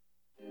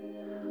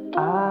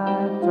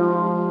I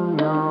don't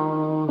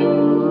know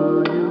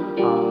who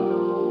you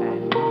are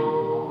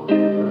anymore,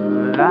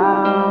 but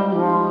I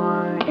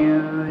want you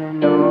to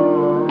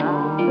know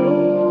me.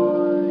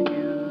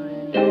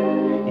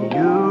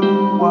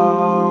 You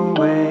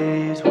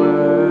always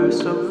were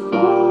so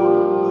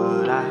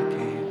far, but I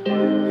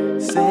can't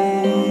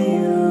say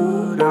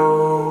you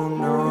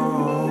don't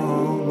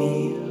know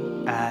me.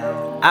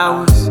 I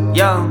was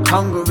young,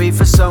 hungry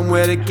for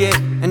somewhere to get,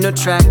 and the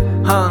track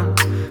hung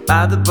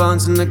by the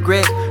buns and the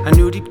grit. I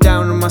knew deep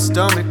down in my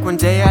stomach one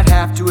day I'd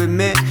have to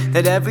admit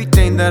that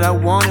everything that I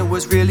wanted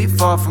was really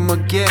far from a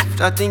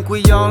gift. I think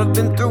we all have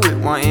been through it,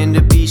 wanting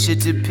to be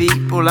shit to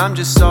people. I'm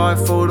just sorry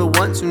for the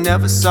ones who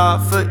never saw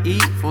it for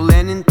evil,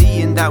 and in the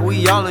end that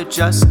we all are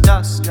just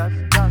dust.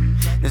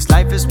 This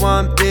life is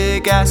one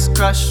big ass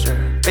crusher.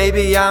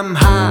 Baby, I'm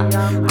high,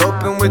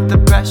 coping with the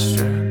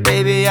pressure.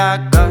 Baby, I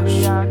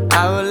gush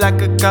out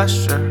like a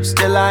gusher.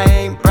 Still I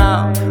ain't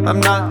proud of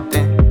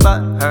nothing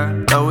but her,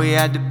 though we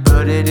had to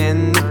put it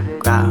in the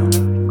ground.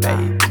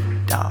 Baby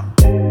doll,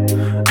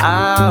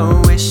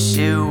 I wish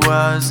it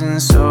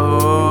wasn't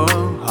so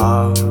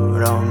hard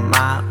on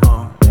my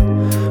own,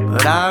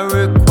 but I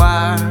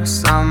require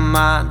some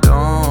I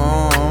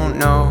don't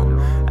know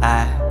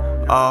at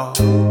all.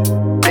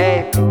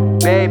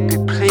 Baby,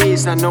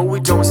 please, I know we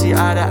don't see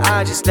eye to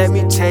eye, just let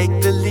me take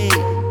the lead.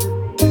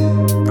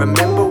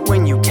 Remember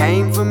when you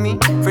came for me?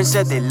 Friends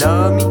said they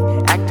loved me,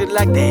 acted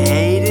like they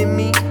hated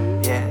me.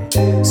 Yeah,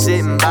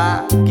 sitting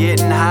by,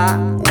 getting high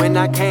when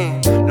I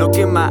can. Look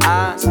in my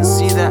eyes and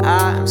see that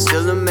I am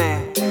still a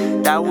man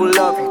that will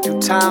love you through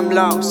time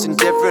lost in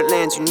different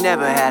lands. You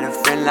never had a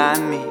friend like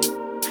me.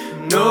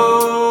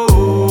 No,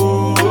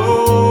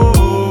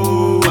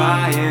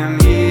 I am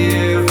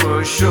here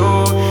for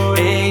sure.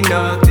 Ain't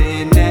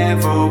nothing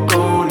ever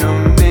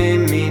gonna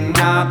make me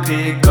not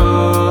pick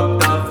up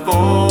the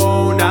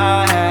phone.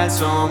 I had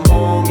some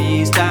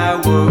homies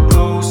that were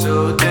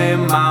closer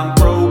than my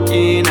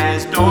broken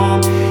ass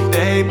dog.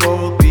 They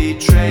both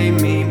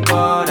betrayed me,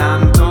 but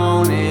I'm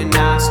gone and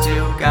I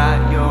still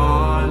got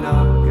your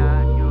love,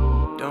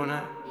 don't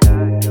I?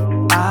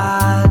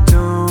 I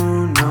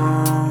don't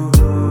know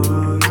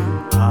who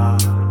you are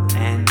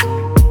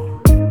anymore,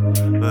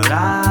 but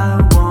I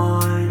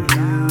want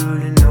you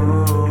to know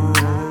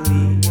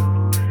me.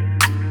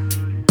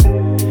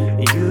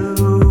 You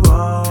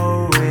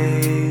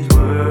always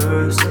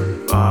were so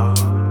far,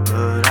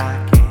 but I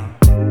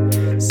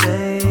can't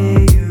say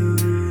you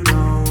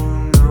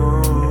don't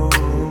know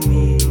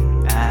me.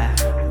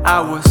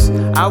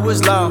 I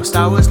was lost,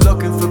 I was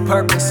looking for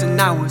purpose,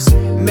 and I was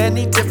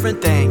many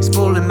different things,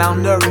 full and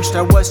malnourished.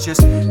 I was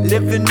just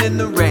living in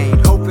the rain,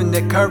 hoping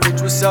that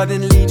courage would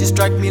suddenly just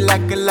strike me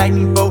like a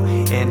lightning bolt,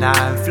 and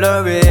I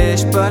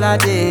flourished, but I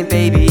didn't.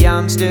 Baby,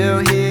 I'm still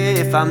here.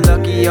 If I'm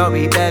lucky, I'll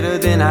be better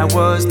than I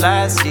was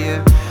last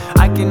year.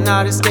 I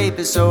cannot escape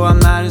it, so I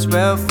might as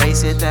well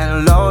face it, that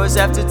I'll always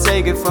have to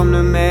take it from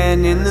the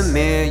man in the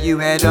mirror. You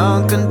had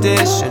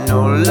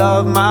unconditional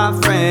love, my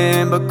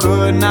friend, but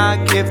could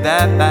not give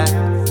that back.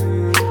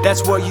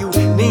 That's what you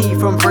need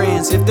from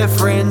friends, if they're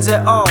friends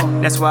at all.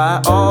 That's why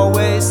I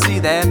always see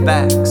their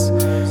backs.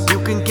 You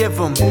can give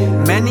them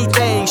many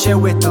things, share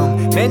with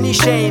them many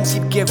shames.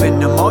 Keep giving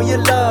them all your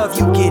love,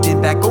 you getting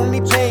back only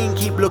pain.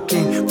 Keep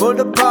looking for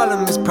the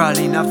problem, it's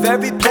probably not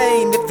very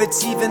plain. If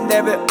it's even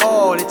there at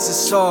all, it's a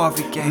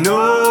sorry game.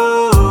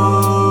 No,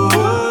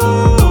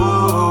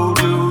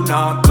 do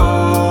not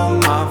call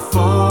my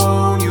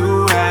phone.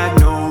 You had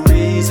no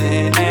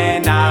reason,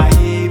 and I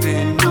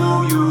even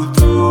knew you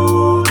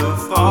through the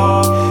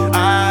fall.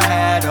 I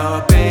had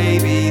a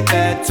baby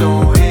that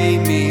don't hate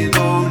me,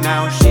 though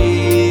now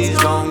she's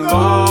long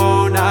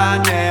gone. I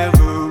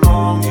never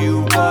wronged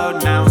you,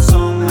 but now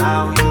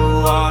somehow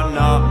you are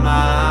not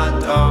my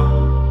dog.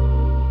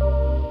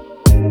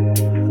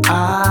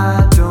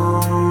 I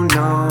don't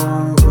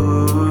know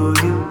who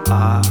you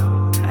are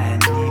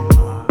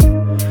anymore,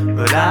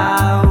 but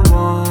I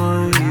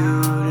want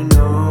you to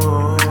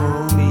know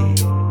me.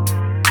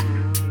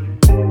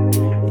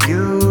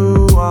 You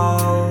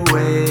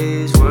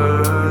always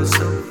were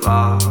so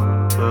far,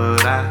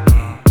 but I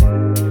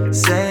can't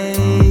say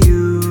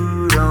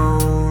you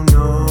don't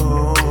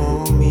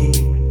know me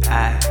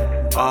at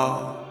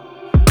all.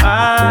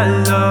 I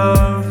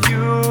love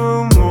you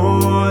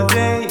more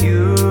than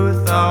you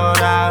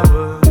thought I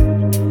would,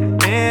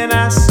 and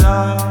I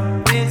saw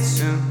it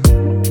soon,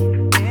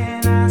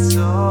 and I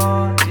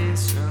saw it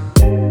soon.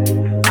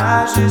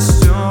 I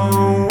just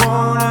don't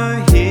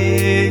wanna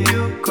hear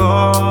you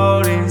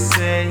calling,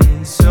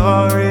 saying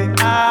sorry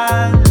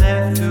I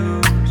left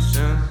too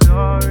soon.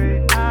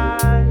 Sorry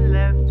I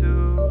left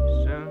too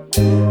soon.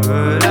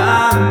 But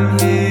I'm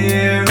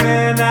here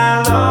and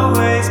I'll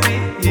always be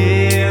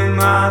here,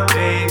 my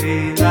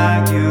baby,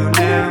 like you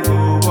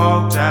never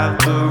walked out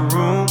the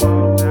room.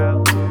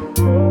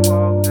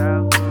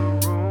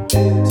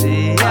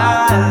 See,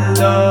 I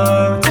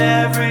loved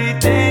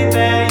everything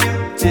that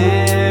you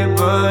did,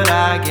 but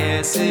I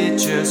guess it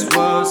just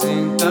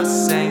wasn't the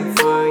same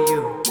for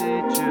you.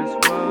 It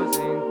just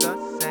wasn't the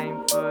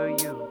same for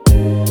you.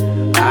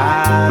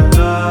 I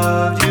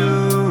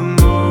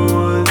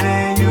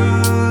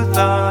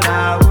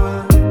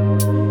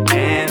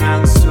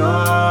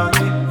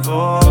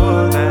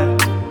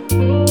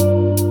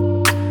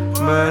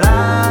but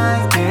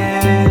I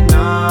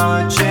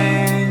cannot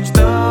change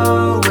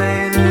the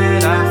way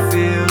that I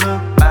feel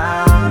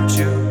about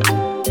you.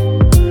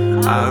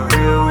 I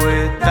feel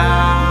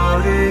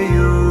without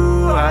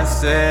you. I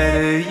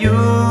said you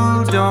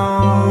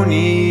don't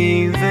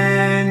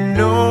even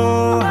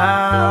know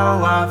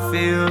how I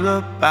feel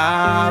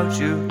about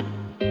you.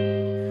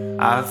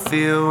 I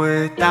feel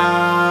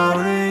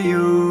without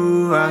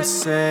you. I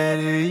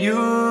said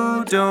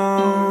you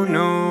don't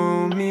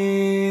know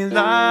me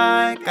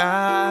like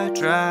I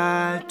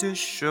tried to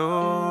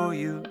show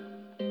you.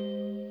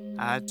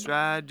 I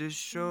tried to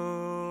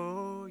show